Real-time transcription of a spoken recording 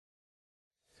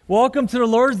Welcome to the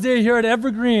Lord's Day here at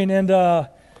Evergreen, and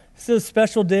this is a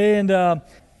special day, and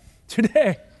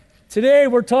today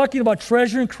we're talking about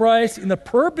treasuring Christ and the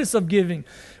purpose of giving.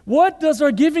 What does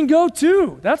our giving go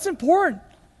to? That's important.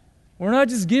 We're not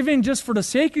just giving just for the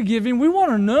sake of giving. We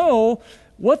want to know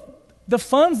what the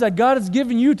funds that God has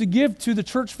given you to give to the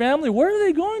church family, where are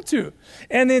they going to?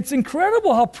 And it's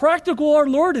incredible how practical our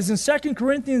Lord is. In 2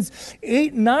 Corinthians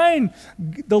 8:9,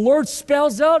 the Lord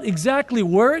spells out exactly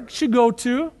where it should go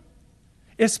to.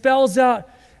 It spells out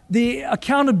the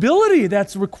accountability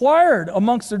that's required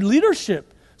amongst the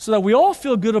leadership so that we all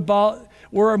feel good about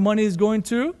where our money is going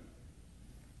to.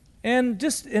 And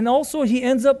also he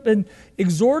ends up in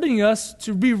exhorting us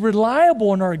to be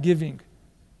reliable in our giving.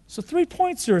 So 3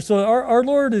 points here. So our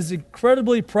Lord is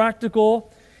incredibly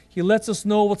practical. He lets us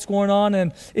know what's going on.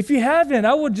 And if you haven't,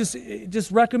 I would just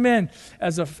recommend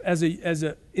as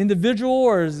a individual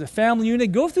or as a family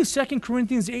unit, go through 2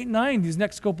 Corinthians 8:9 these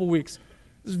next couple weeks.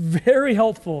 It's very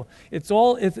helpful. It's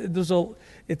all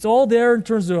there in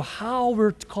terms of how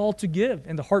we're called to give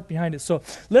and the heart behind it. So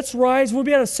let's rise. We'll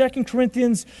be out of 2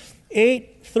 Corinthians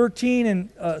 8:13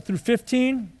 and through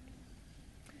 15.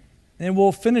 And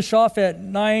we'll finish off at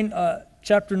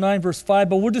chapter 9, verse 5.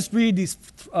 But we'll just read these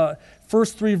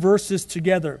first 3 verses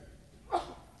together.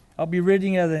 I'll be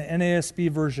reading out of the NASB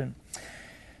version.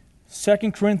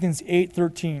 2 Corinthians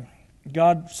 8:13.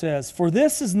 God says, "For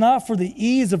this is not for the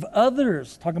ease of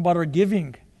others," talking about our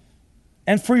giving,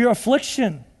 "and for your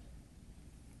affliction,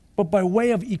 but by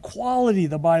way of equality,"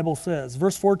 the Bible says.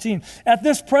 Verse 14, "At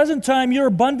this present time your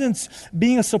abundance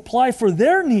being a supply for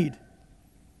their need,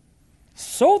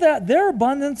 so that their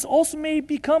abundance also may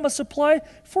become a supply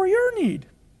for your need,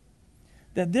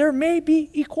 that there may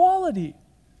be equality."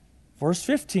 Verse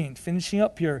 15, finishing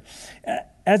up here,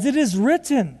 "As it is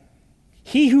written,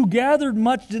 he who gathered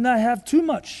much did not have too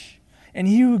much, and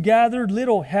he who gathered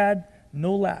little had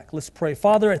no lack." Let's pray.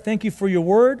 Father, I thank you for your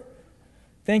word.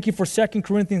 Thank you for 2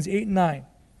 Corinthians 8:9.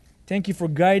 Thank you for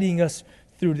guiding us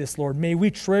through this, Lord. May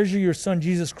we treasure your Son,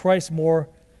 Jesus Christ, more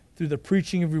through the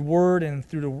preaching of your word and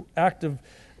through the act of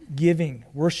giving,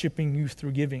 worshiping you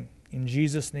through giving. In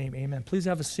Jesus' name, amen. Please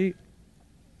have a seat.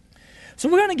 So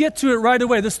we're going to get to it right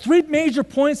away. There's 3 major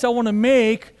points I want to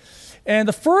make. And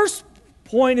the first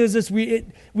point is this: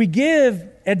 we give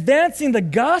advancing the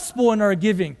gospel in our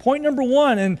giving. Point number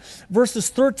 1, in verses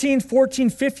 13, 14,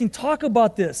 15, talk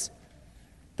about this.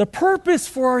 The purpose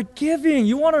for our giving.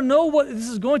 You want to know what this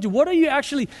is going to. What are you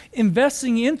actually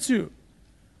investing into?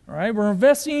 All right, we're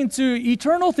investing into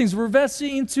eternal things. We're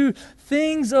investing into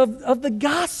things of the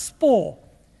gospel.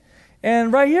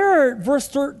 And right here, verse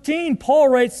 13, Paul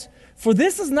writes, "For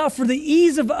this is not for the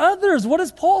ease of others." What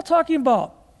is Paul talking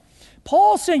about?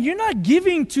 Paul's saying you're not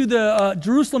giving to the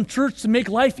Jerusalem church to make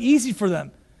life easy for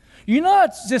them. You're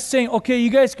not just saying, okay,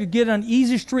 you guys could get on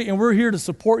easy street and we're here to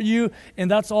support you and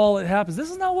that's all that happens.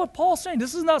 This is not what Paul's saying.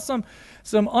 This is not some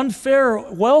unfair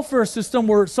welfare system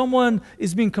where someone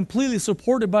is being completely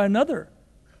supported by another.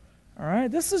 All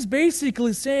right? This is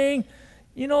basically saying,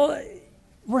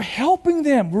 we're helping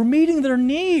them. We're meeting their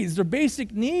needs, their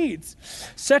basic needs.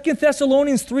 2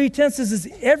 Thessalonians 3:10 says,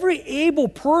 every able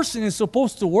person is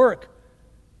supposed to work.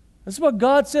 That's what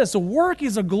God says. So work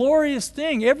is a glorious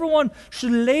thing. Everyone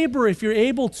should labor if you're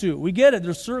able to. We get it.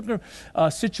 There's certain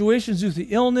situations due to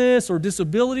illness or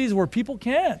disabilities where people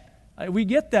can't. We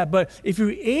get that. But if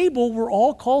you're able, we're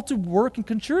all called to work and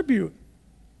contribute.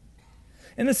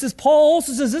 And it says, Paul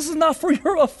also says, this is not for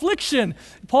your affliction.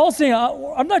 Paul's saying,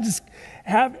 I'm not just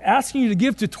asking you to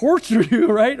give to torture you,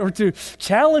 right? Or to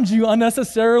challenge you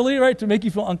unnecessarily, right? To make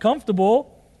you feel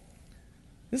uncomfortable.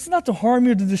 This is not to harm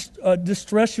you, to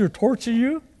distress you, or torture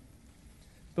you.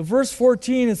 But verse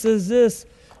 14, it says this: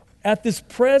 "At this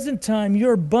present time,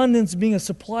 your abundance being a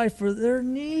supply for their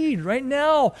need." Right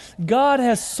now, God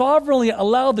has sovereignly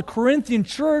allowed the Corinthian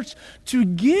church to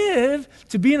give,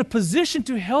 to be in a position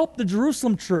to help the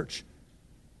Jerusalem church,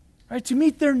 right? To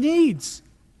meet their needs.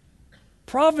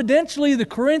 Providentially, the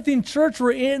Corinthian church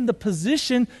were in the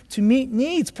position to meet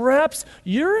needs. Perhaps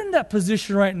you're in that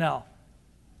position right now.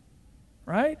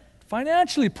 Right?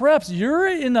 Financially, perhaps you're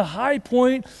in the high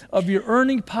point of your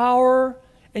earning power,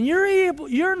 and you're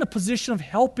in a position of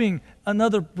helping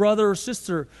another brother or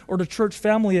sister or the church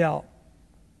family out.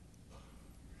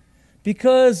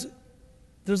 Because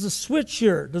there's a switch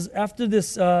here. After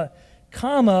this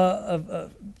comma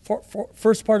of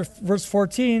first part of verse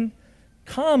 14,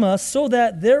 comma, "so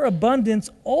that their abundance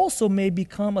also may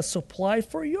become a supply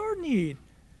for your need."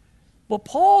 What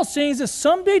Paul's saying is that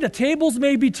someday the tables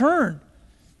may be turned.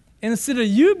 And instead of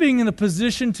you being in a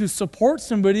position to support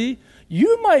somebody,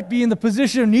 you might be in the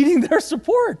position of needing their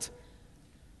support.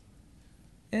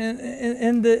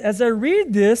 As I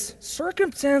read this,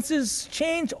 circumstances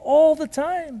change all the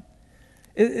time.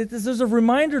 There's a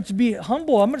reminder to be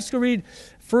humble. I'm just going to read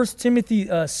 1 Timothy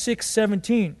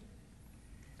 6:17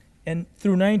 and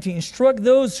through 19. Instruct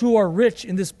those who are rich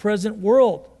in this present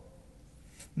world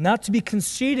not to be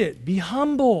conceited. Be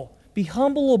humble. Be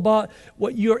humble about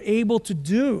what you're able to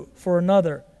do for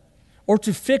another, or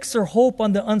to fix their hope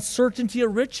on the uncertainty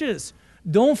of riches.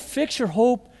 Don't fix your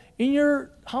hope in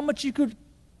how much you could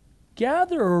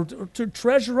gather or to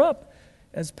treasure up,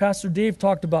 as Pastor Dave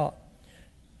talked about.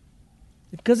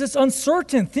 Because it's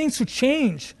uncertain. Things will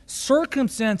change.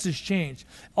 Circumstances change.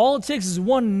 All it takes is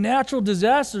one natural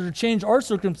disaster to change our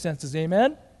circumstances.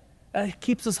 Amen? That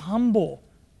keeps us humble.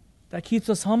 That keeps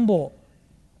us humble.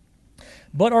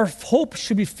 But our hope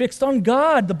should be fixed on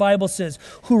God, the Bible says,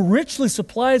 who richly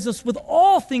supplies us with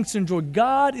all things to enjoy.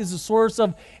 God is the source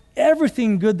of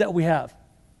everything good that we have.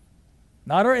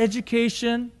 Not our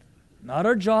education, not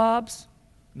our jobs,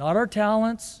 not our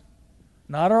talents,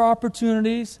 not our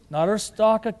opportunities, not our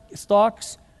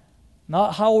stocks,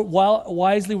 not how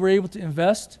wisely we're able to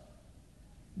invest.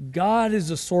 God is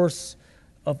the source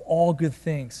of all good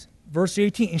things. Verse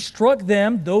 18, instruct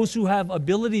them, those who have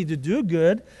ability to do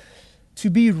good, to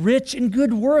be rich in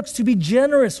good works, to be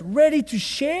generous, ready to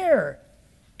share.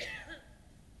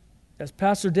 As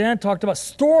Pastor Dan talked about,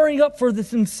 storing up for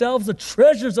themselves the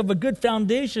treasures of a good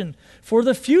foundation for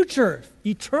the future,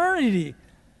 eternity,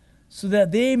 so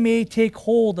that they may take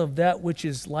hold of that which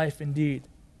is life indeed.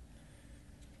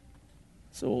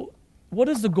 So, what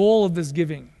is the goal of this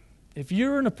giving? If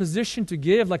you're in a position to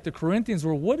give, like the Corinthians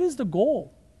were, what is the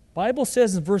goal? Bible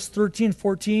says in verse 13,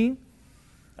 14,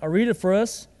 I'll read it for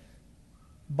us,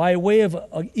 by way of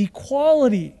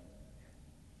equality.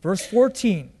 Verse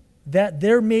 14, that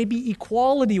there may be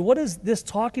equality. What is this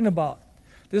talking about?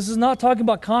 This is not talking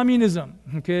about communism.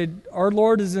 Okay, our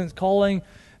Lord isn't calling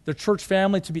the church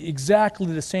family to be exactly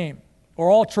the same,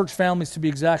 or all church families to be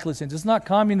exactly the same. This is not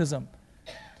communism.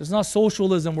 It's not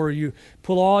socialism where you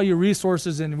pull all your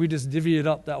resources and we just divvy it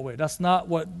up that way. That's not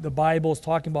what the Bible is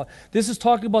talking about. This is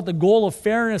talking about the goal of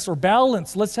fairness or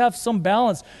balance. Let's have some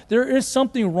balance. There is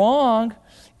something wrong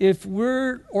if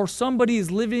somebody is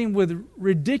living with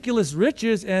ridiculous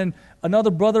riches and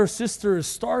another brother or sister is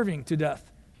starving to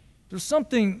death. There's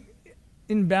something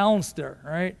imbalanced there,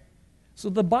 right?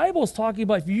 So the Bible is talking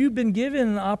about if you've been given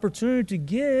an opportunity to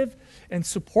give and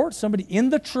support somebody in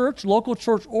the church, local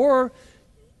church, or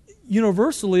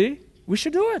universally, we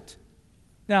should do it.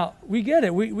 Now, we get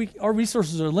it. Our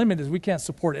resources are limited. We can't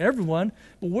support everyone.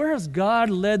 But where has God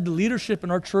led the leadership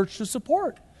in our church to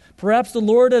support? Perhaps the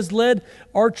Lord has led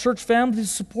our church family to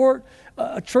support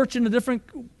a church in a different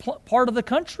part of the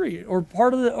country or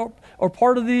part of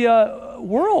the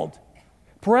world.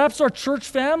 Perhaps our church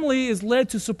family is led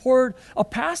to support a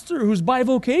pastor who's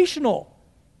bivocational.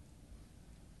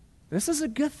 This is a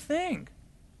good thing.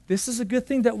 This is a good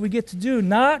thing that we get to do,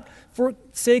 not for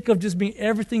sake of just being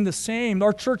everything the same.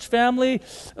 Our church family,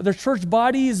 the church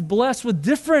body is blessed with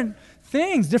different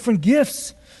things, different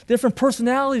gifts, different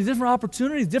personalities, different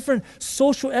opportunities, different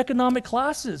social economic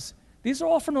classes. These are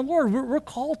all from the Lord. We're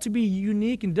called to be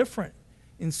unique and different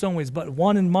in some ways, but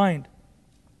one in mind.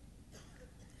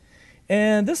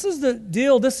 And this is the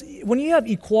deal. When you have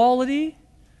equality,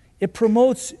 it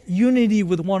promotes unity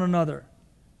with one another.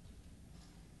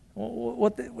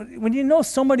 When you know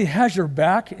somebody has your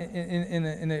back in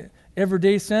an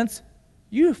everyday sense,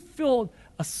 you feel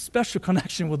a special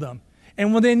connection with them.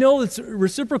 And when they know it's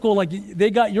reciprocal, like they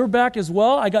got your back as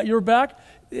well, I got your back,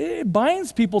 it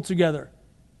binds people together.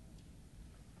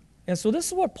 And so this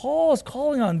is what Paul is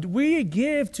calling on. We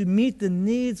give to meet the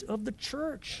needs of the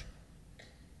church.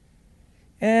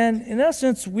 And in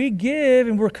essence, we give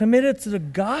and we're committed to the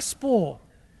gospel.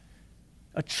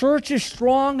 A church is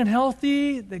strong and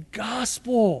healthy. The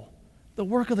gospel, the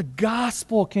work of the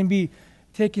gospel can be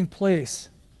taking place.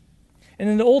 And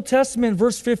in the Old Testament,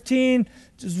 verse 15,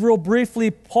 just real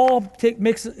briefly, Paul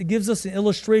gives us an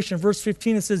illustration. Verse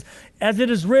 15, it says, as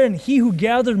it is written, he who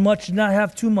gathered much did not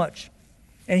have too much.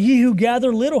 And he who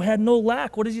gathered little had no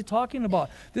lack. What is he talking about?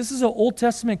 This is an Old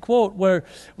Testament quote where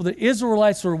the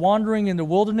Israelites were wandering in the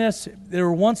wilderness. They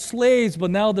were once slaves,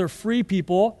 but now they're free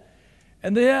people.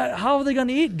 And how are they going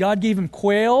to eat? God gave them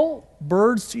quail,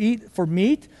 birds to eat for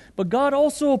meat. But God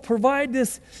also provided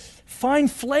this fine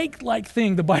flake-like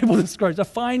thing, the Bible describes, a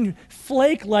fine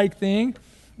flake-like thing.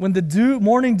 When the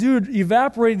morning dew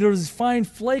evaporated, there was these fine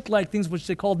flake-like things, which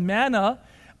they called manna,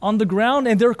 on the ground,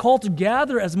 and they're called to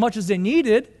gather as much as they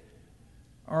needed,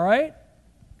 all right?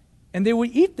 And they would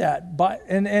eat that.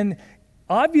 And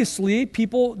obviously,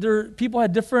 people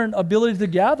had different ability to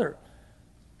gather.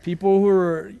 People who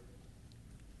are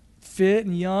fit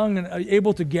and young and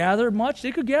able to gather much,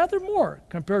 they could gather more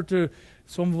compared to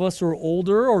some of us who are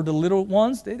older or the little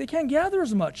ones. They can't gather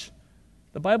as much.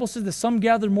 The Bible says that some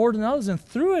gathered more than others, and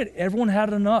through it, everyone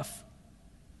had enough.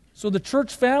 So the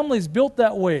church family is built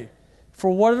that way. For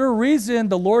whatever reason,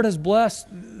 the Lord has blessed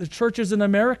the churches in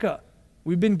America.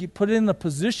 We've been put in the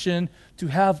position to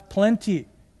have plenty.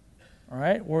 All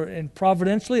right? And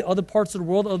providentially, other parts of the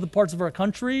world, other parts of our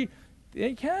country,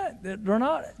 they can't. They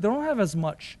don't have as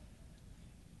much.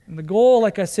 And the goal,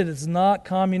 like I said, is not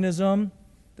communism.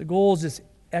 The goal is just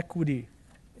equity,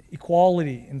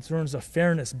 equality in terms of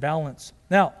fairness, balance.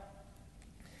 Now,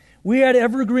 we at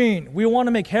Evergreen, we want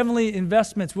to make heavenly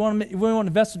investments. We want to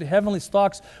invest into heavenly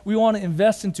stocks. We want to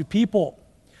invest into people.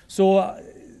 So I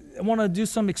want to do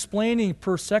some explaining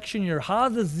per section here. How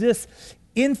does this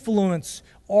influence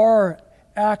our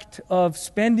act of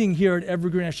spending here at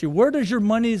Evergreen SU? Where does your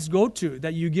monies go to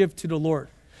that you give to the Lord?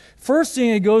 First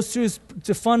thing it goes to is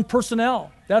to fund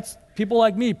personnel. That's people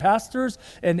like me, pastors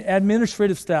and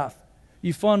administrative staff.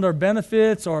 You fund our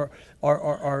benefits,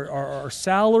 our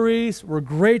salaries. We're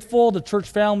grateful. The church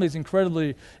family is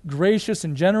incredibly gracious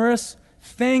and generous.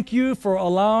 Thank you for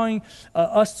allowing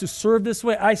us to serve this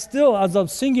way. I still, as I'm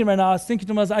singing right now, I was thinking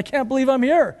to myself, I can't believe I'm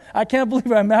here. I can't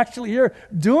believe I'm actually here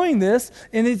doing this,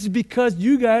 and it's because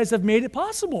you guys have made it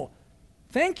possible.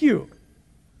 Thank you.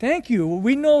 Thank you.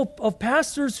 We know of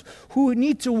pastors who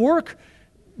need to work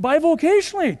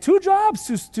bivocationally, 2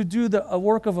 jobs to do the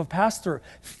work of a pastor.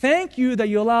 Thank you that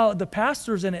you allow the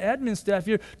pastors and admin staff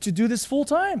here to do this full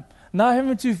time, not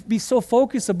having to be so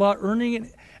focused about earning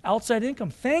an outside income.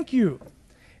 Thank you.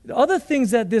 The other things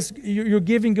that your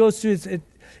giving goes to is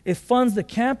it funds the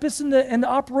campus and the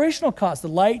operational costs, the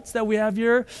lights that we have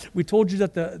here. We told you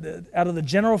that out of the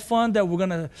general fund that we're going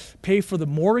to pay for the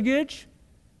mortgage.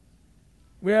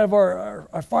 We have our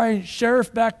fine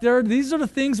sheriff back there. These are the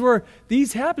things where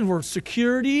these happen, where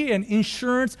security and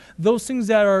insurance, those things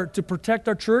that are to protect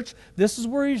our church, this is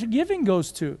where your giving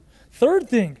goes to. Third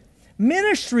thing,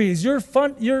 ministries. The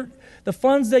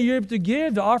funds that you're able to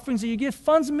give, the offerings that you give,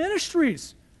 funds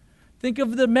ministries. Think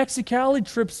of the Mexicali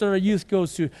trips that our youth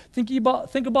goes to. Think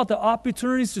about the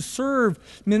opportunities to serve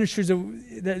ministries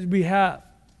that we have,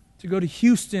 to go to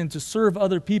Houston to serve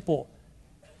other people.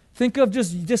 Think of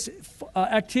just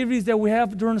activities that we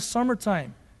have during the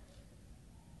summertime.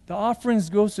 The offerings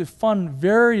goes to fund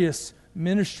various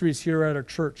ministries here at our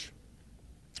church.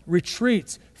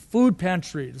 Retreats, food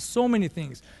pantry, there's so many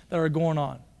things that are going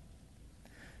on.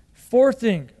 Fourth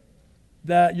thing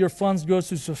that your funds goes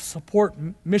to support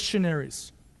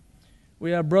missionaries.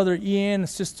 We have Brother Ian and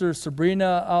Sister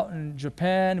Sabrina out in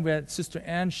Japan. We had Sister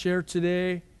Ann share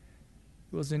today.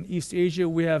 It was in East Asia.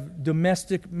 We have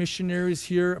domestic missionaries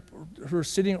here who are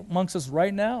sitting amongst us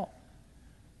right now,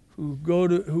 who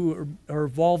are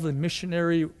involved in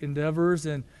missionary endeavors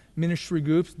and ministry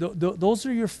groups. Those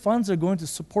are your funds that are going to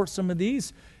support some of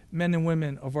these men and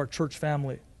women of our church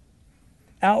family.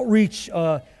 Outreach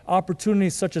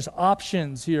opportunities such as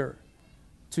options here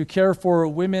to care for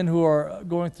women who are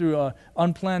going through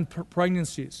unplanned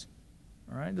pregnancies.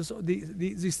 All right,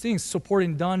 these things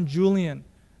supporting Don Julian.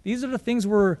 These are the things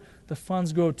where the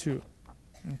funds go to,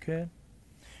 okay?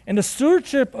 And the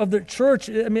stewardship of the church,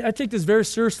 I take this very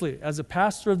seriously. As a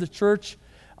pastor of the church,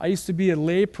 I used to be a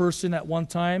lay person at one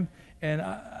time, and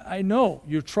I know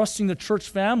you're trusting the church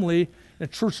family, the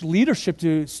church leadership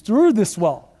to steward this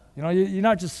well. You know, you're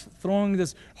not just throwing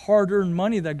this hard-earned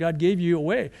money that God gave you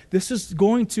away. This is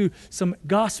going to some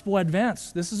gospel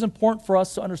advance. This is important for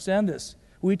us to understand this.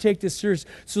 We take this serious.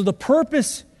 So the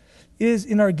purpose is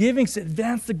in our giving to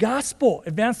advance the gospel.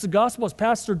 Advance the gospel, as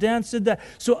Pastor Dan said that,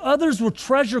 so others will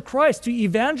treasure Christ, to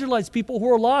evangelize people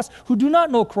who are lost, who do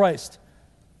not know Christ.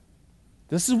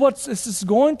 This is what this is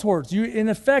going towards. In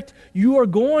effect, you are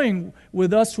going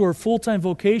with us who are full-time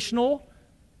vocational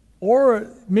or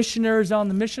missionaries out in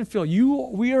the mission field.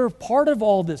 We are part of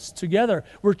all this together.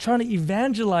 We're trying to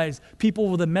evangelize people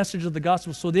with the message of the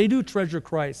gospel so they do treasure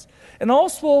Christ. And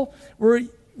also, we're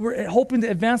hoping to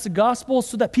advance the gospel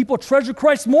so that people treasure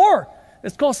Christ more.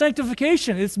 It's called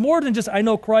sanctification. It's more than just, I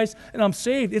know Christ and I'm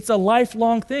saved. It's a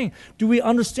lifelong thing. Do we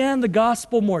understand the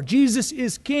gospel more? Jesus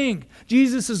is King.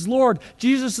 Jesus is Lord.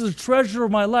 Jesus is the treasure of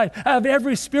my life. I have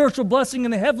every spiritual blessing in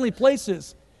the heavenly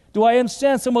places. Do I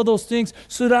understand some of those things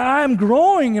so that I am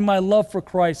growing in my love for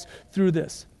Christ through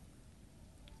this?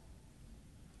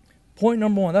 Point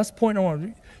number one. That's point number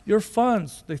one. Your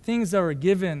funds, the things that are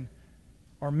given,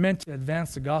 are meant to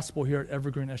advance the gospel here at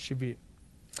Evergreen SUV.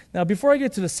 Now, before I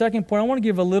get to the second point, I want to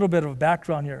give a little bit of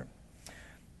background here.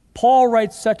 Paul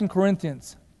writes 2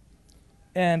 Corinthians.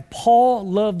 And Paul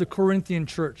loved the Corinthian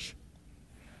church.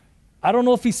 I don't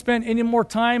know if he spent any more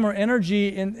time or energy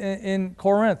in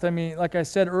Corinth. I mean, like I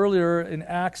said earlier in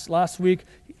Acts last week,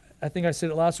 I think I said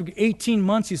it last week, 18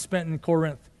 months he spent in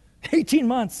Corinth. 18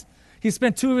 months. He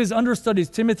spent 2 of his understudies,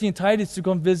 Timothy and Titus, to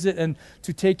come visit and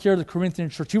to take care of the Corinthian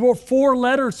church. He wrote 4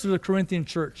 letters to the Corinthian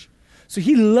church. So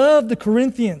he loved the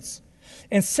Corinthians.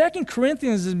 And 2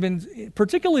 Corinthians has been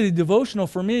particularly devotional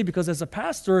for me because as a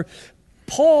pastor,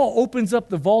 Paul opens up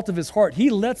the vault of his heart. He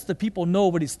lets the people know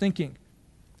what he's thinking.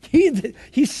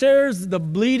 He shares the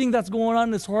bleeding that's going on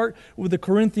in his heart with the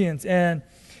Corinthians. And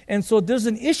so there's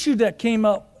an issue that came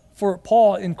up for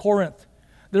Paul in Corinth.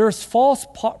 There's false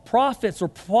prophets or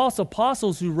false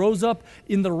apostles who rose up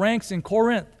in the ranks in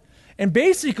Corinth. And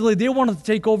basically, they wanted to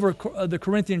take over the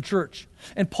Corinthian church.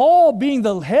 And Paul, being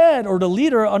the head or the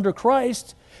leader under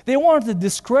Christ, they wanted to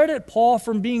discredit Paul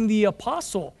from being the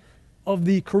apostle of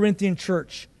the Corinthian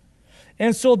church.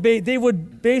 And so they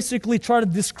would basically try to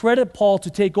discredit Paul to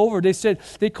take over.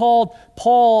 They called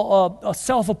Paul a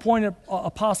self-appointed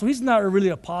apostle. He's not really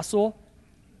an apostle.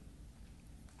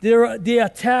 They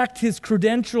attacked his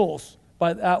credentials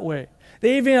by that way.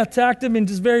 They even attacked him in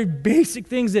just very basic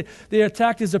things. They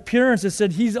attacked his appearance. They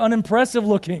said he's unimpressive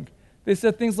looking. They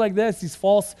said things like this, these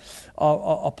false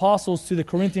apostles to the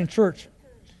Corinthian church.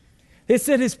 They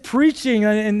said his preaching,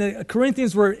 and the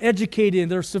Corinthians were educated,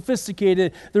 they're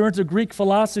sophisticated, they're into Greek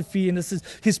philosophy, and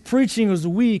his preaching was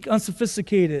weak,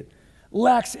 unsophisticated,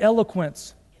 lacks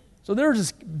eloquence. So they were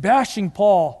just bashing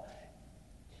Paul.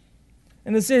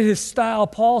 And they said his style,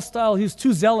 Paul's style, he was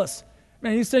too zealous.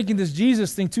 Man, he's taking this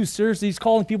Jesus thing too seriously. He's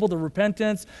calling people to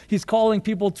repentance. He's calling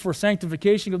people for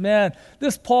sanctification. But man,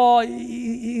 this Paul,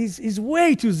 he's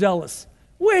way too zealous.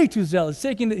 Way too zealous.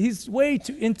 He's way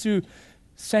too into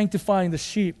sanctifying the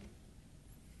sheep.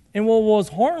 And what was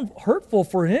hurtful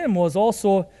for him was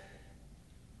also,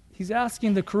 he's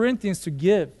asking the Corinthians to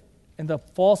give. And the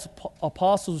false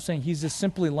apostles were saying he's just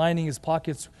simply lining his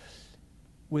pockets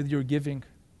with your giving.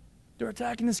 They're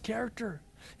attacking his character.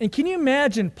 And can you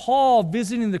imagine Paul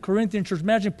visiting the Corinthian church?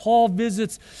 Imagine Paul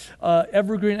visits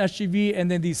Evergreen SGV, and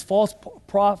then these false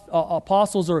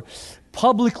apostles are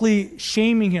publicly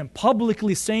shaming him,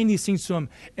 publicly saying these things to him.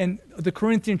 And the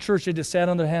Corinthian church, they just sat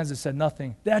on their hands and said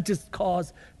nothing. That just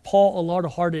caused Paul a lot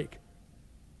of heartache.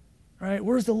 Right?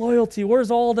 Where's the loyalty?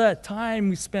 Where's all that time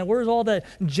we spent? Where's all that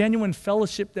genuine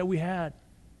fellowship that we had?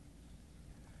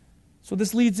 So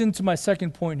this leads into my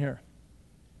second point here.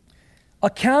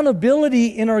 Accountability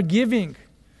in our giving.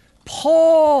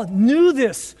 Paul knew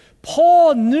this.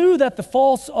 Paul knew that the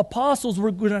false apostles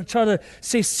were going to try to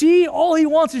say, see, all he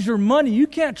wants is your money. You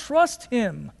can't trust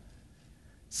him.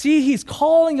 See, he's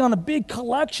calling on a big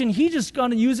collection. He's just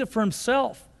going to use it for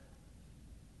himself.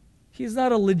 He's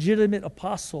not a legitimate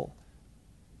apostle.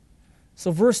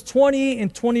 So verse 20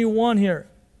 and 21 here.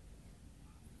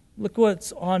 Look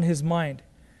what's on his mind.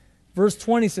 Verse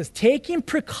 20 says, taking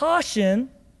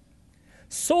precaution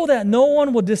so that no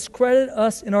one will discredit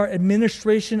us in our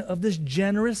administration of this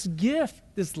generous gift,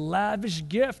 this lavish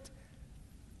gift.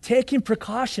 Taking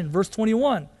precaution, verse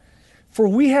 21. For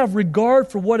we have regard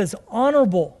for what is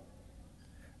honorable,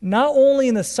 not only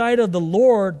in the sight of the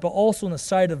Lord, but also in the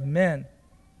sight of men.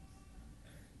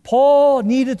 Paul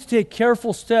needed to take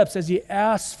careful steps as he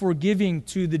asked for giving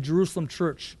to the Jerusalem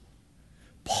church.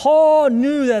 Paul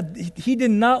knew that he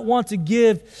did not want to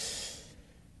give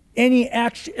any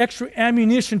extra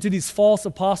ammunition to these false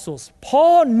apostles.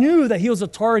 Paul knew that he was a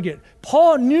target.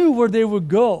 Paul knew where they would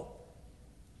go.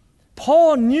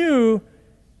 Paul knew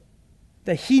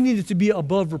that he needed to be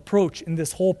above reproach in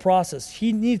this whole process.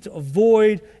 He needed to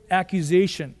avoid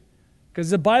accusation. Because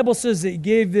the Bible says that he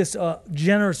gave this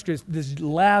generous gift, this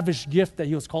lavish gift that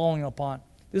he was calling upon.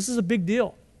 This is a big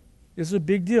deal. This is a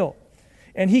big deal.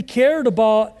 And he cared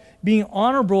about being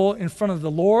honorable in front of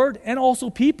the Lord and also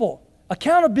people.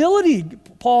 Accountability,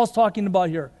 Paul's talking about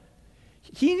here.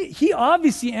 He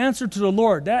obviously answered to the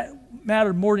Lord. That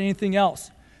mattered more than anything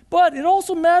else. But it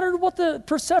also mattered what the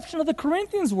perception of the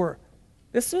Corinthians were.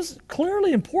 This is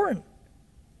clearly important.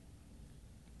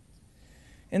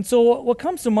 And so what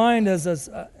comes to mind as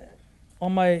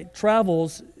on my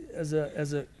travels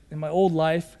in my old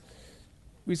life,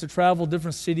 we used to travel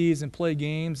different cities and play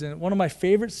games. And one of my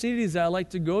favorite cities that I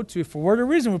like to go to, for whatever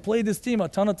reason, we played this team a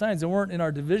ton of times. They weren't in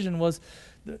our division, was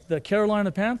the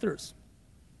Carolina Panthers.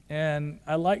 And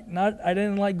I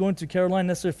didn't like going to Carolina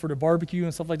necessarily for the barbecue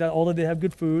and stuff like that, although they have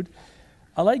good food.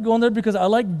 I like going there because I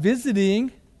like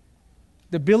visiting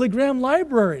the Billy Graham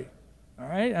Library. All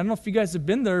right? I don't know if you guys have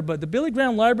been there, but the Billy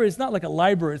Graham Library is not like a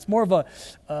library. It's more of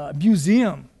a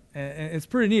museum. And it's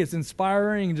pretty neat. It's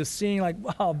inspiring, just seeing like,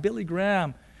 wow, Billy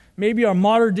Graham. maybe our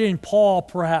modern day Paul,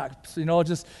 perhaps,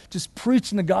 just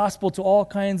preaching the gospel to all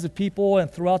kinds of people and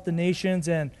throughout the nations.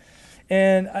 And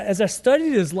as I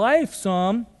studied his life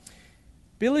some,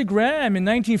 Billy Graham in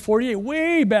 1948,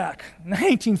 way back,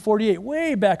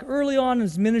 early on in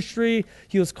his ministry,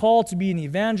 he was called to be an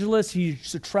evangelist. He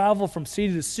used to travel from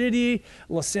city to city.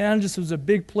 Los Angeles was a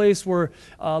big place where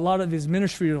a lot of his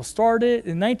ministry started.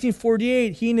 In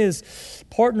 1948, he and his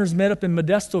partners met up in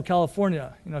Modesto,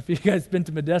 California. If you guys been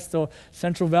to Modesto,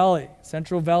 Central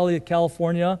Valley of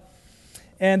California.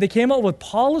 And they came up with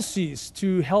policies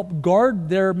to help guard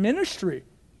their ministry.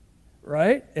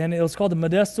 Right? And it was called the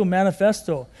Modesto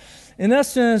Manifesto. In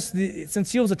essence,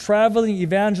 since he was a traveling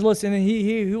evangelist, and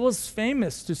he was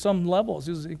famous to some levels,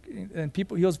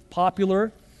 he was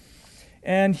popular,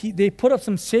 and they put up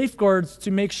some safeguards to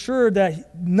make sure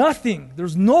that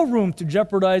there's no room to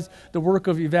jeopardize the work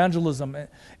of evangelism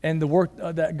and the work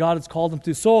that God has called him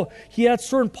to. So he had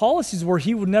certain policies where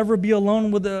he would never be alone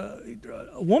with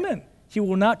a woman. He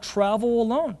will not travel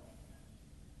alone.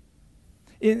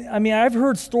 I've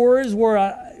heard stories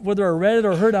whether I read it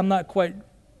or heard, I'm not quite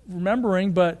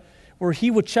remembering, but where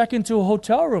he would check into a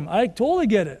hotel room. I totally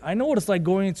get it. I know what it's like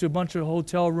going into a bunch of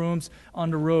hotel rooms on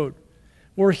the road,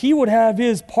 where he would have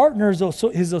his partners,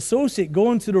 his associate,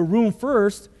 go into the room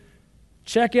first,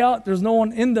 check out. There's no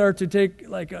one in there to take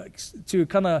to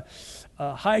kind of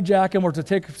hijack him or to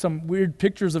take some weird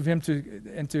pictures of him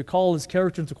to call his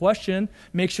character into question.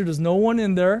 Make sure there's no one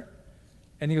in there.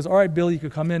 And he goes, all right, Billy, you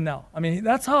could come in now.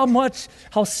 That's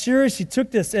how serious he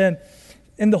took this. And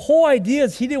the whole idea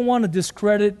is he didn't want to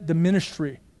discredit the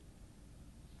ministry.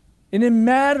 It didn't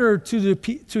matter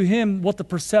to him what the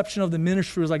perception of the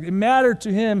ministry was like. It mattered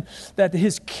to him that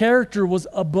his character was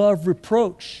above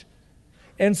reproach.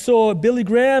 And so Billy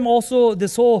Graham also,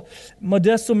 this whole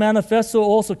Modesto Manifesto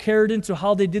also carried into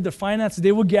how they did the finances.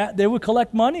 They would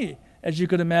collect money, as you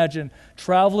could imagine,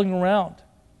 traveling around.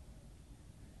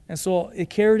 And so it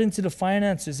carried into the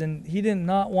finances, and he did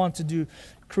not want to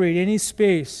create any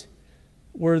space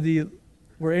where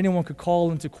anyone could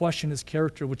call into question his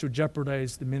character, which would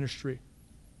jeopardize the ministry.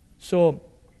 So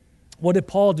what did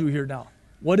Paul do here now?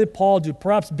 What did Paul do?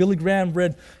 Perhaps Billy Graham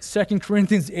read 2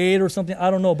 Corinthians 8 or something.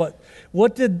 I don't know. But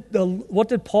what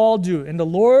did Paul do? And the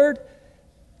Lord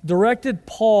directed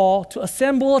Paul to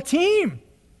assemble a team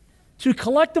to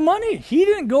collect the money. He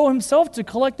didn't go himself to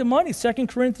collect the money. 2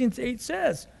 Corinthians 8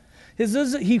 says.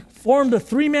 He formed a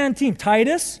 3-man team.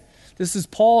 Titus, this is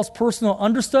Paul's personal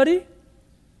understudy.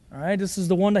 All right, this is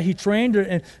the one that he trained.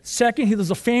 And second, he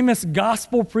was a famous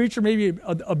gospel preacher, maybe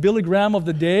a Billy Graham of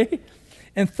the day.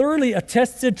 And thirdly, a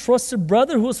tested, trusted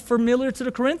brother who was familiar to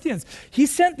the Corinthians. He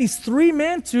sent these 3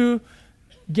 men to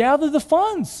gather the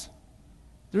funds.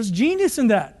 There's genius in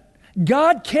that.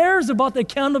 God cares about the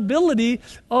accountability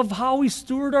of how we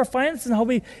steward our finances and how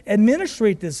we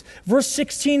administrate this. Verse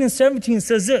 16 and 17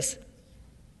 says this.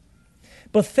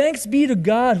 But thanks be to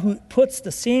God who puts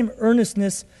the same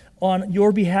earnestness on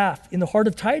your behalf in the heart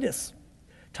of Titus.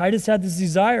 Titus had this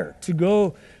desire to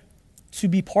go to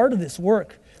be part of this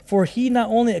work. For he not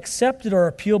only accepted our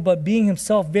appeal, but being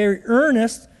himself very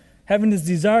earnest, having this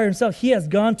desire himself, he has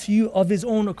gone to you of his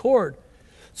own accord.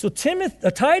 So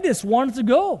Titus wanted to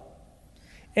go.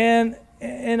 And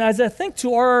as I think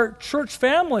to our church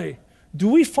family, do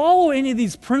we follow any of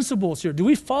these principles here? Do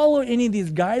we follow any of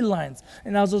these guidelines?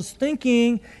 And as I was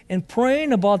thinking and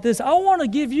praying about this, I want to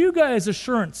give you guys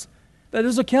assurance that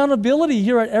there's accountability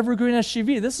here at Evergreen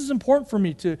SGV. This is important for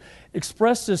me to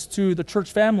express this to the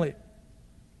church family.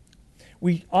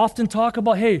 We often talk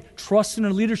about, hey, trust in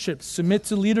our leadership, submit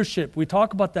to leadership. We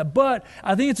talk about that, but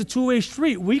I think it's a two-way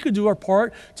street. We could do our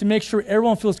part to make sure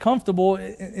everyone feels comfortable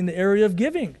in the area of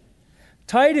giving.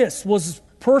 Titus was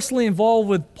personally involved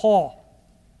with Paul.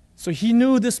 So he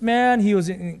knew this man. He was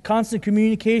in constant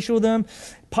communication with him.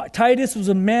 Titus was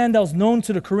a man that was known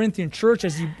to the Corinthian church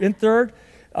as he entered,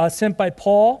 sent by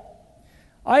Paul.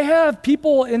 I have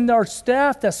people in our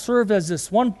staff that serve as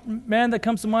this. One man that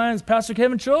comes to mind is Pastor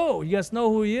Kevin Cho. You guys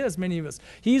know who he is, many of us.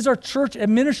 He's our church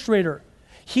administrator.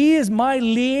 He is my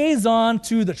liaison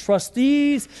to the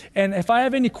trustees, and if I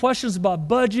have any questions about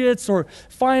budgets or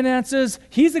finances,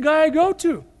 he's the guy I go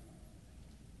to.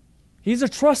 He's a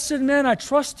trusted man. I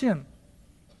trust him.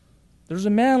 There's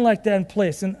a man like that in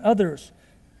place, and others.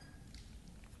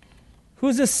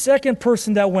 Who's the second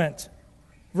person that went?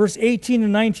 Verse 18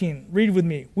 and 19, read with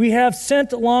me. We have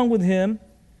sent along with him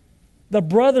the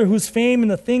brother whose fame in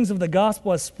the things of the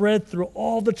gospel has spread through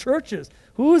all the churches.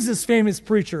 Who is this famous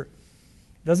preacher?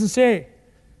 It doesn't say.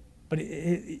 But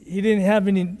he didn't have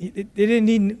any, they didn't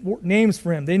need names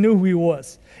for him. They knew who he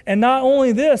was. And not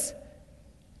only this,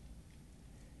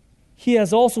 he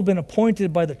has also been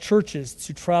appointed by the churches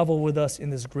to travel with us in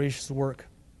this gracious work.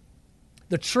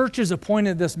 The churches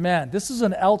appointed this man. This is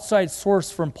an outside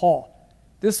source from Paul.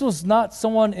 This was not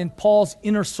someone in Paul's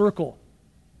inner circle.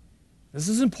 This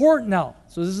is important now.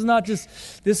 So this is not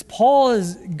just, this Paul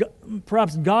is,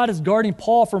 perhaps God is guarding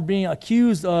Paul from being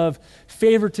accused of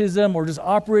favoritism or just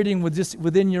operating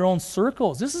within your own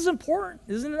circles. This is important,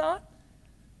 isn't it not?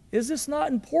 Is this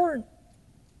not important?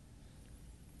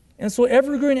 And so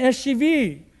Evergreen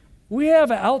SGV, we have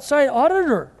an outside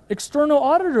auditor, external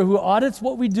auditor who audits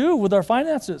what we do with our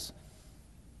finances.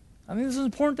 I think this is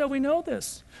important that we know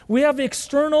this. We have an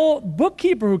external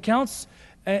bookkeeper who counts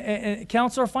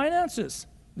our finances.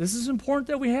 This is important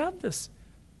that we have this.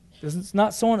 This is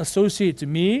not someone associated to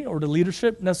me or to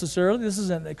leadership necessarily. This is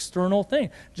an external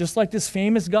thing. Just like this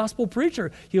famous gospel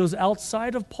preacher, he was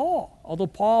outside of Paul, although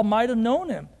Paul might have known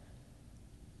him.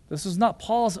 This is not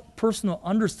Paul's personal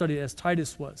understudy as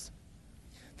Titus was.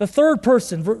 The third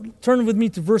person, turn with me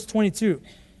to verse 22.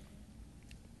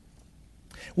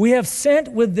 We have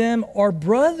sent with them our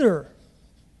brother,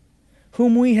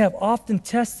 whom we have often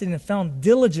tested and found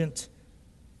diligent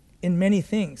in many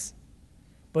things,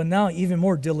 but now even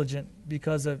more diligent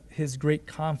because of his great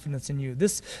confidence in you.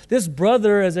 This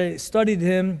brother, as I studied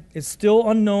him, is still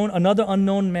unknown, another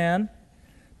unknown man,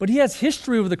 but he has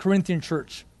history with the Corinthian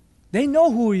church. They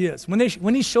know who he is.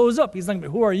 When he shows up, he's like,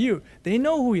 who are you? They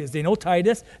know who he is. They know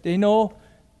Titus. They know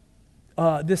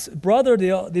this brother.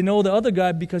 They know the other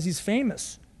guy because he's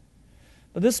famous.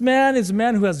 But this man is a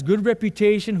man who has good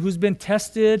reputation, who's been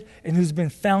tested, and who's been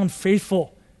found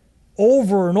faithful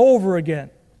over and over again.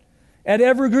 At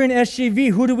Evergreen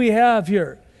SGV, who do we have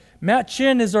here? Matt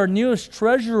Chin is our newest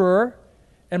treasurer,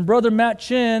 and Brother Matt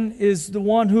Chin is the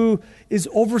one who is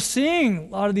overseeing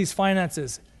a lot of these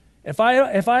finances. If I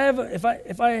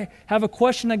have a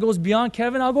question that goes beyond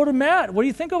Kevin, I'll go to Matt. What do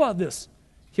you think about this?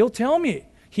 He'll tell me.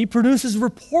 He produces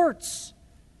reports.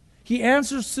 He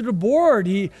answers to the board.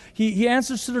 He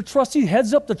answers to the trustees. He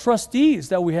heads up the trustees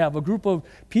that we have, a group of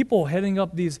people heading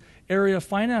up these area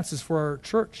finances for our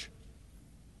church.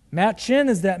 Matt Chin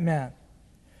is that man.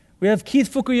 We have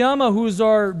Keith Fukuyama, who's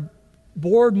our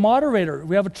board moderator.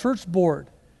 We have a church board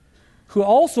who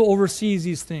also oversees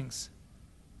these things.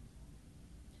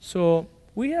 So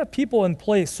we have people in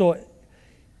place. So I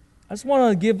just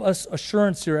want to give us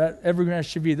assurance here at Evergreen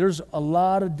SGV. There's a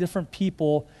lot of different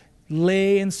people,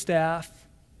 lay and staff,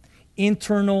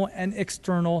 internal and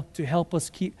external, to help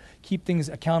us keep things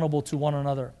accountable to one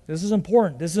another. This is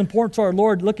important. This is important to our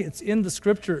Lord. Look, it's in the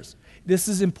scriptures. This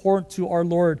is important to our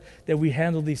Lord that we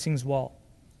handle these things well.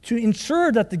 To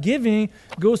ensure that the giving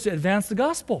goes to advance the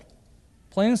gospel.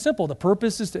 Plain and simple. The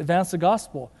purpose is to advance the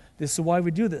gospel. This is why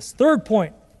we do this. Third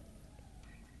point.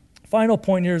 Final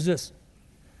point here is this,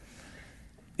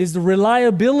 is the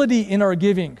reliability in our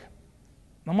giving.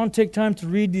 I'm going to take time to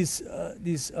read these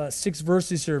 6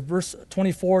 verses here, verse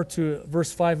 24 to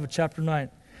verse 5 of chapter 9.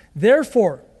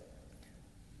 Therefore,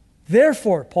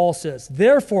 Paul says,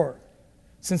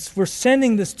 since we're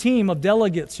sending this team of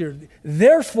delegates here,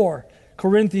 therefore,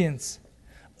 Corinthians,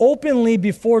 openly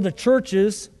before the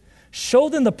churches, show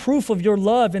them the proof of your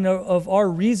love and of our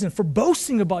reason for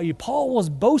boasting about you. Paul was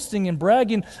boasting and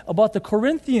bragging about the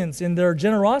Corinthians in their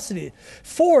generosity.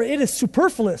 For it is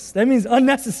superfluous. That means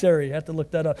unnecessary. I have to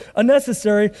look that up.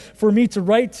 Unnecessary for me to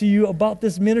write to you about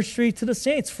this ministry to the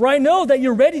saints. For I know that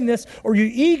your readiness or your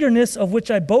eagerness, of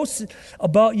which I boast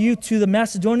about you to the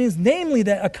Macedonians, namely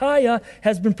that Achaia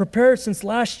has been prepared since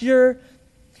last year,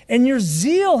 and your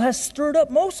zeal has stirred up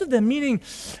most of them. Meaning,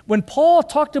 when Paul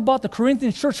talked about the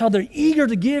Corinthian church, how they're eager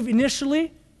to give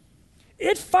initially,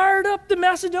 it fired up the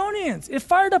Macedonians. It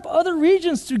fired up other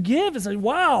regions to give. It's like,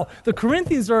 wow, the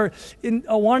Corinthians are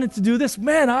wanting to do this.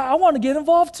 Man, I want to get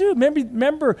involved too.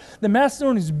 Remember, the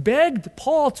Macedonians begged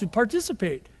Paul to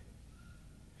participate.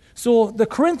 So the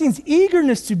Corinthians'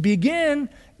 eagerness to begin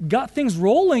got things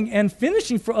rolling and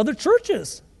finishing for other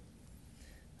churches.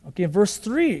 Okay, verse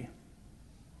 3.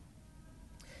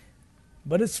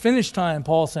 But it's finish time,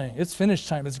 Paul's saying. It's finish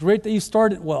time. It's great that you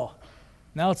started well.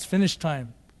 Now it's finish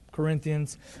time,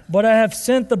 Corinthians. But I have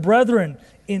sent the brethren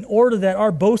in order that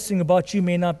our boasting about you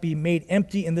may not be made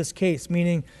empty in this case.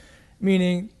 Meaning,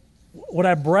 what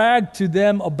I brag to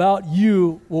them about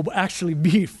you will actually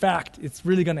be fact. It's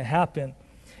really going to happen.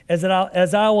 As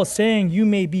I was saying, you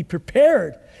may be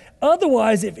prepared.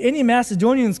 Otherwise, if any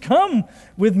Macedonians come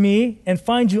with me and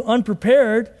find you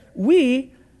unprepared,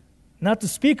 we, not to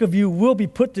speak of you, will be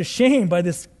put to shame by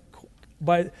this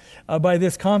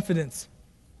confidence.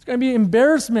 It's going to be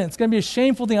embarrassment. It's going to be a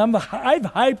shameful thing. I've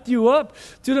hyped you up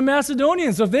to the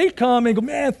Macedonians. So if they come and go,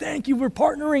 man, thank you, we're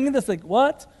partnering in this. Like,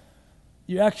 what?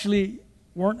 you actually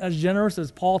weren't as generous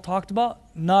as Paul talked about,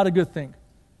 not a good thing.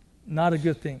 Not a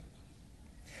good thing.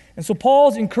 And so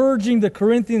Paul's encouraging the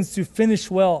Corinthians to finish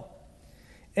well.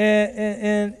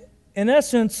 And in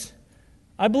essence,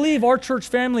 I believe our church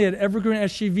family at Evergreen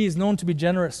SGV is known to be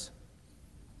generous.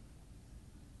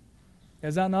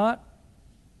 Is that not?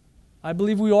 I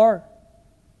believe we are.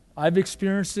 I've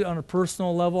experienced it on a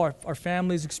personal level. Our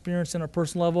family's experienced it on a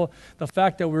personal level. The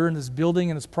fact that we're in this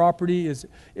building and this property is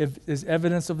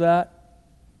evidence of that.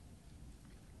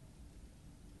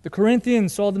 The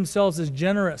Corinthians saw themselves as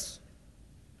generous.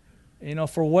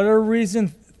 For whatever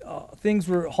reason, things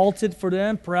were halted for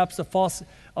them. Perhaps the false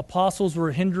apostles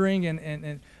were hindering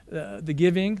and the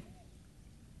giving.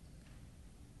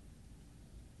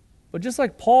 But just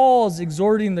like Paul is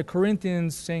exhorting the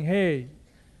Corinthians, saying, hey,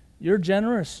 you're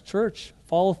generous, church.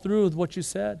 Follow through with what you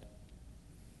said.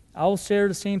 I will share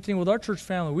the same thing with our church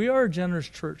family. We are a generous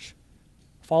church.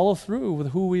 Follow through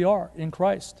with who we are in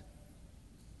Christ.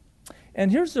 And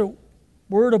here's the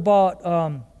word about,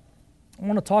 I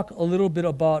want to talk a little bit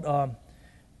about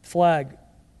flag.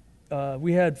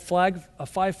 We had 5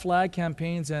 flag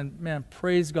campaigns, and man,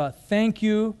 praise God. Thank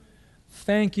you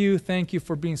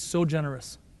for being so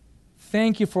generous.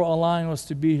 Thank you for allowing us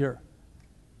to be here.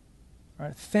 All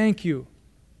right, thank you.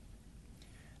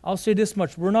 I'll say this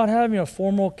much. We're not having a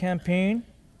formal campaign,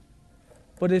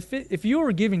 but if you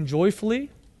are giving joyfully,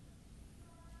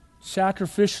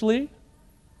 sacrificially,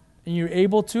 and you're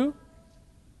able to,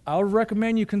 I would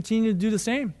recommend you continue to do the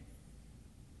same.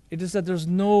 It is that there's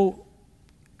no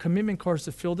commitment cards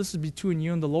to fill. This is between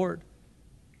you and the Lord.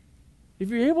 If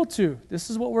you're able to,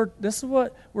 this is what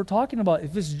we're talking about.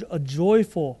 If it's a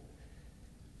joyful,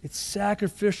 it's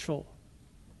sacrificial,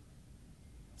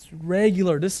 it's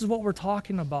regular. This is what we're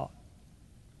talking about.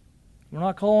 We're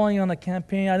not calling on a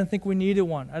campaign. I didn't think we needed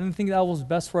one. I didn't think that was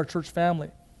best for our church family.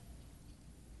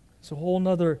 It's a whole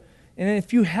nother. And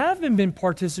if you haven't been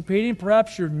participating,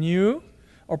 perhaps you're new,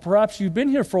 or perhaps you've been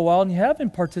here for a while and you have been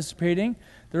participating,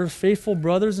 there are faithful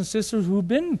brothers and sisters who've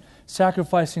been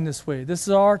sacrificing this way. This is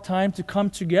our time to come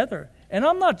together. And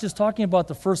I'm not just talking about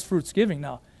the first fruits giving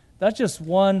now. That's just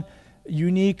one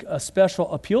unique,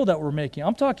 special appeal that we're making.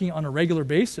 I'm talking on a regular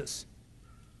basis.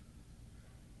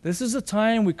 This is a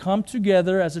time we come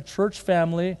together as a church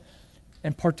family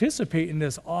and participate in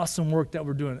this awesome work that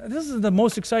we're doing. This is the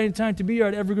most exciting time to be here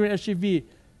at Evergreen SGV.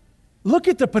 Look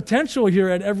at the potential here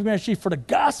at Evergreen SGV for the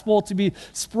gospel to be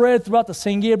spread throughout the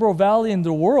San Gabriel Valley and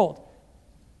the world.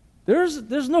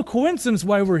 There's no coincidence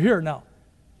why we're here now.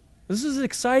 This is an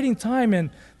exciting time,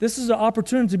 and this is an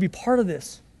opportunity to be part of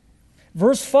this.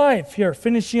 Verse 5 here,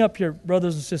 finishing up here,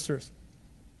 brothers and sisters.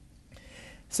 It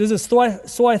says this,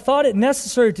 so I thought it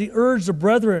necessary to urge the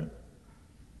brethren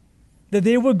that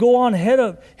they would go on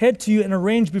ahead to you and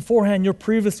arrange beforehand your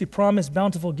previously promised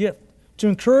bountiful gift. To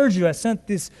encourage you, I sent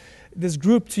this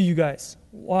group to you guys.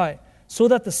 Why? So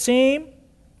that the same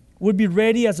would be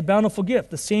ready as a bountiful gift.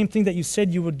 The same thing that you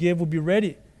said you would give would be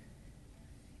ready.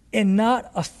 And not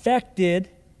affected,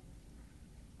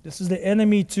 this is the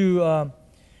enemy to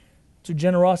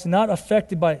generosity, not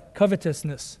affected by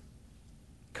covetousness.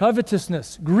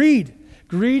 Covetousness, greed.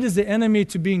 Greed is the enemy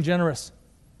to being generous.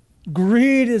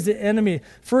 Greed is the enemy.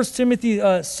 1 Timothy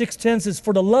 6:10 says,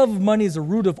 for the love of money is the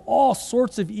root of all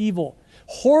sorts of evil.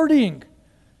 Hoarding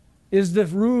is the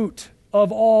root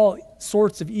of all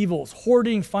sorts of evils.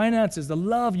 Hoarding finances, the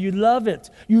love, you love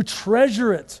it. You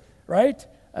treasure it, right?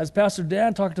 As Pastor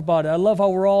Dan talked about it. I love how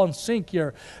we're all in sync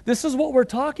here. This is what we're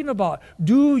talking about.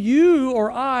 Do you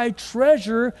or I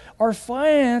treasure our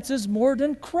finances more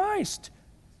than Christ?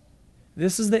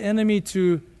 This is the enemy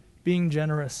to being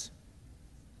generous.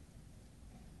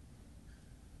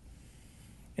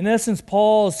 In essence,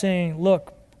 Paul is saying,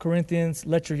 look, Corinthians,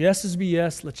 let your yeses be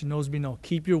yes, let your noes be no.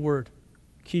 Keep your word.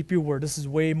 Keep your word. This is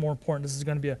way more important. This is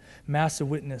going to be a massive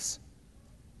witness.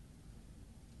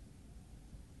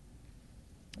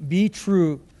 Be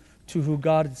true to who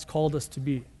God has called us to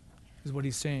be, is what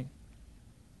he's saying.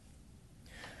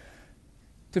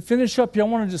 To finish up here, I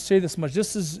want to just say this much.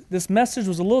 This message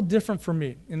was a little different for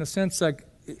me in the sense like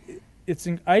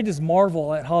I just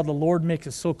marvel at how the Lord makes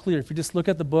it so clear. If you just look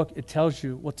at the book, it tells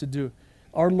you what to do.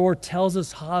 Our Lord tells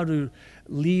us how to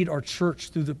lead our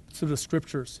church through the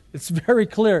scriptures. It's very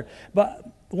clear.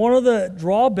 But one of the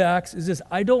drawbacks is this.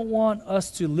 I don't want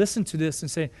us to listen to this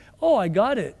and say, oh, I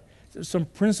got it. There's some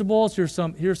principles, here's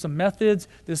some methods,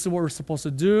 this is what we're supposed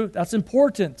to do. That's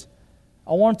important.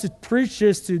 I want to preach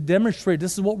this to demonstrate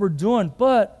this is what we're doing.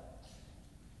 But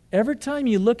every time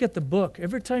you look at the book,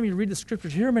 every time you read the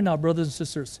scriptures, hear me now, brothers and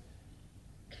sisters,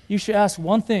 you should ask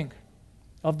one thing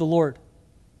of the Lord.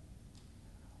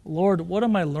 Lord, what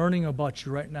am I learning about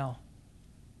you right now?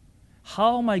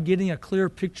 How am I getting a clear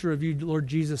picture of you, Lord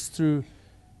Jesus, through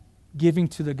giving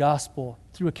to the gospel,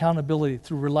 through accountability,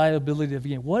 through reliability of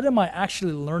giving? What am I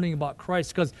actually learning about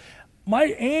Christ? Because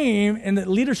my aim and the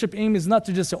leadership aim is not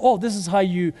to just say, oh, this is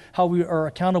how we are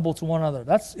accountable to one another.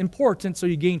 That's important so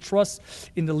you gain trust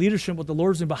in the leadership what the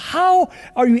Lord's doing. But how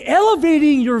are you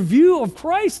elevating your view of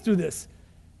Christ through this?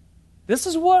 This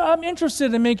is what I'm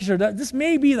interested in making sure that this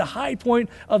may be the high point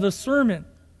of the sermon.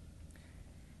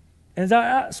 And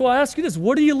so I ask you this,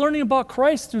 what are you learning about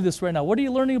Christ through this right now? What are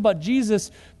you learning about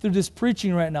Jesus through this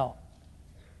preaching right now?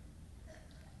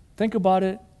 Think about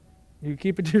it. You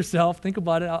keep it to yourself. Think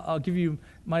about it. I'll give you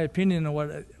my opinion on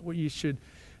what you should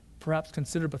perhaps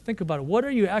consider, but think about it. What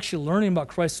are you actually learning about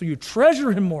Christ so you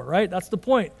treasure him more, right? That's the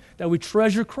point, that we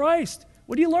treasure Christ.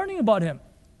 What are you learning about him?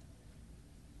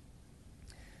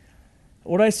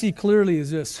 What I see clearly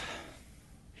is this.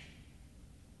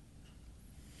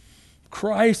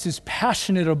 Christ is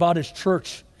passionate about his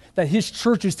church, that his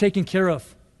church is taken care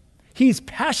of. He's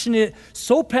passionate,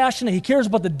 so passionate, he cares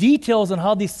about the details on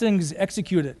how these things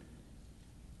executed.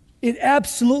 It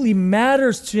absolutely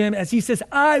matters to him as he says,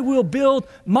 I will build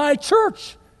my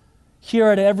church here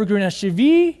at Evergreen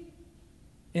SUV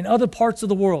in other parts of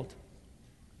the world.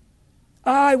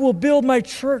 I will build my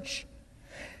church.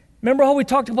 Remember how we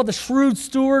talked about the shrewd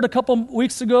steward a couple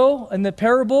weeks ago in the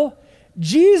parable?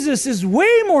 Jesus is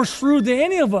way more shrewd than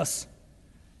any of us.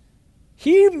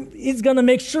 He is going to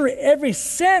make sure every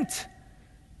cent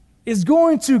is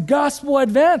going to gospel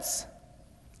advance.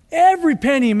 Every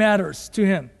penny matters to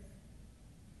him.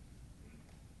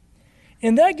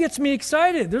 And that gets me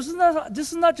excited. This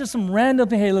is not just some random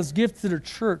thing, hey, let's give to the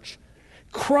church.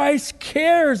 Christ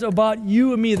cares about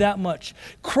you and me that much.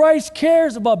 Christ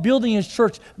cares about building his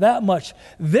church that much.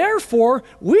 Therefore,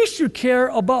 we should care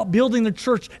about building the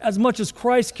church as much as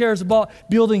Christ cares about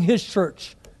building his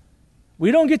church.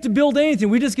 We don't get to build anything.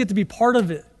 We just get to be part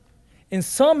of it. And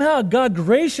somehow God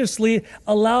graciously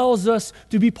allows us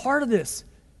to be part of this.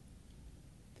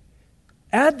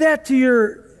 Add that to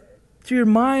your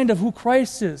mind of who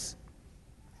Christ is.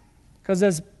 Because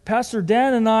as Pastor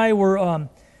Dan and I were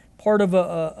part of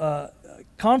a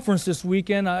conference this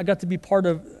weekend, I got to be part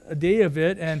of a day of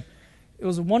it, and it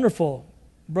was wonderful.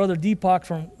 Brother Deepak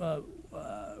from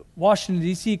Washington,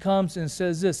 D.C. comes and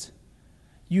says this,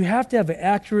 you have to have an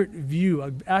accurate view,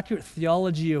 an accurate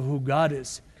theology of who God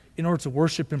is in order to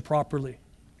worship him properly.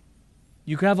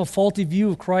 You can have a faulty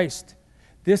view of Christ.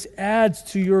 This adds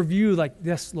to your view like,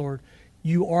 yes, Lord,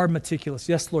 you are meticulous.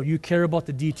 Yes, Lord, you care about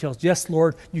the details. Yes,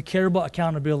 Lord, you care about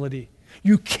accountability.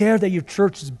 You care that your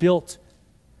church is built.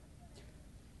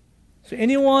 So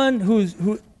anyone who's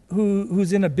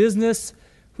in a business,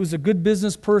 who's a good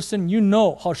business person, you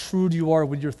know how shrewd you are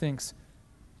with your things.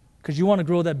 Because you want to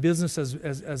grow that business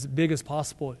as big as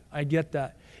possible. I get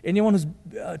that. Anyone who's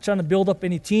trying to build up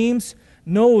any teams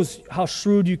knows how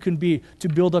shrewd you can be to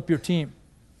build up your team.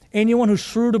 Anyone who's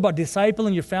shrewd about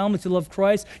discipling your family to love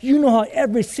Christ, you know how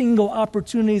every single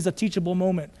opportunity is a teachable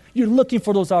moment. You're looking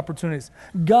for those opportunities.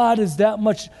 God is that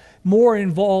much more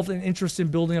involved and interested in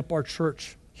building up our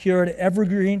church here at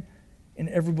Evergreen and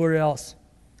everywhere else.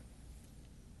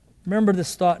 Remember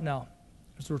this thought now,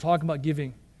 as we're talking about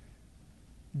giving.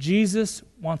 Jesus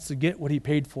wants to get what he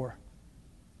paid for.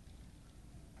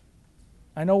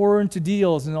 I know we're into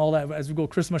deals and all that as we go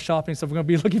Christmas shopping, so we're going to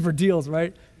be looking for deals,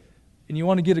 right? And you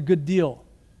want to get a good deal.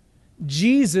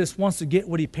 Jesus wants to get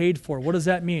what he paid for. What does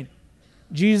that mean?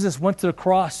 Jesus went to the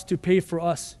cross to pay for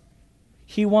us.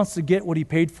 He wants to get what he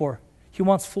paid for. He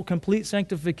wants full, complete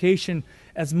sanctification,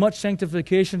 as much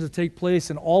sanctification to take place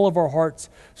in all of our hearts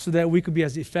so that we could be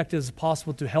as effective as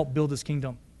possible to help build his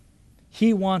kingdom.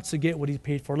 He wants to get what he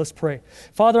paid for. Let's pray.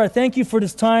 Father, I thank you for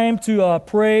this time to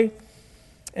pray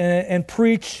and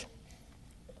preach.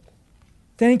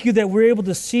 Thank you that we're able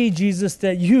to see, Jesus,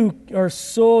 that you are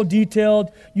so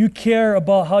detailed. You care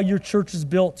about how your church is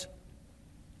built.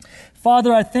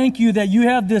 Father, I thank you that you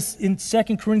have this in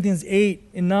 2 Corinthians 8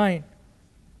 and 9.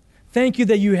 Thank you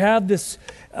that you have this,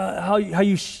 how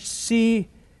you see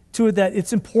to it that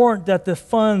it's important that the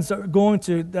funds are going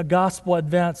to the gospel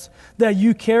advance, that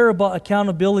you care about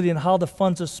accountability and how the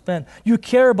funds are spent. You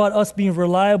care about us being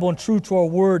reliable and true to our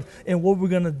word and what we're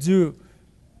going to do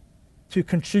to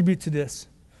contribute to this.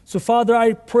 So, Father,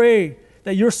 I pray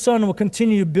that your Son will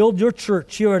continue to build your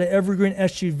church here at Evergreen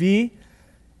SUV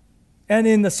and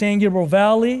in the San Gabriel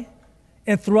Valley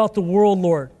and throughout the world,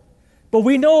 Lord. But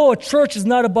we know a church is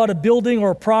not about a building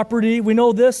or a property. We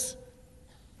know this.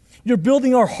 You're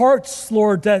building our hearts,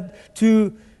 Lord, that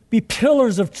to be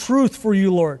pillars of truth for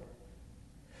you, Lord.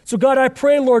 So God, I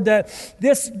pray, Lord, that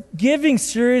this giving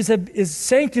series is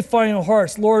sanctifying our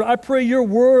hearts. Lord, I pray your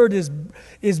word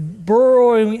is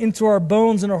burrowing into our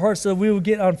bones and our hearts so that we will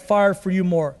get on fire for you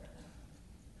more.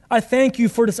 I thank you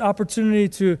for this opportunity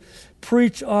to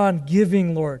preach on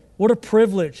giving, Lord. What a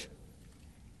privilege.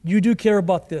 You do care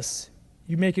about this.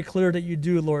 You make it clear that you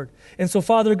do, Lord. And so,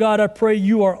 Father God, I pray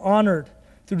you are honored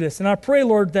through this. And I pray,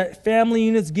 Lord, that family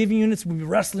units, giving units will be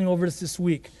wrestling over this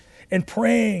week and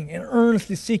praying and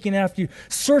earnestly seeking after you,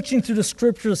 searching through the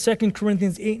scriptures, 2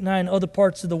 Corinthians 8, 9, other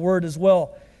parts of the word as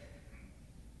well,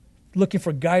 looking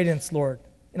for guidance, Lord.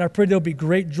 And I pray there'll be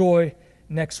great joy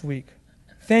next week.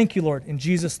 Thank you, Lord. In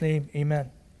Jesus' name,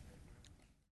 amen.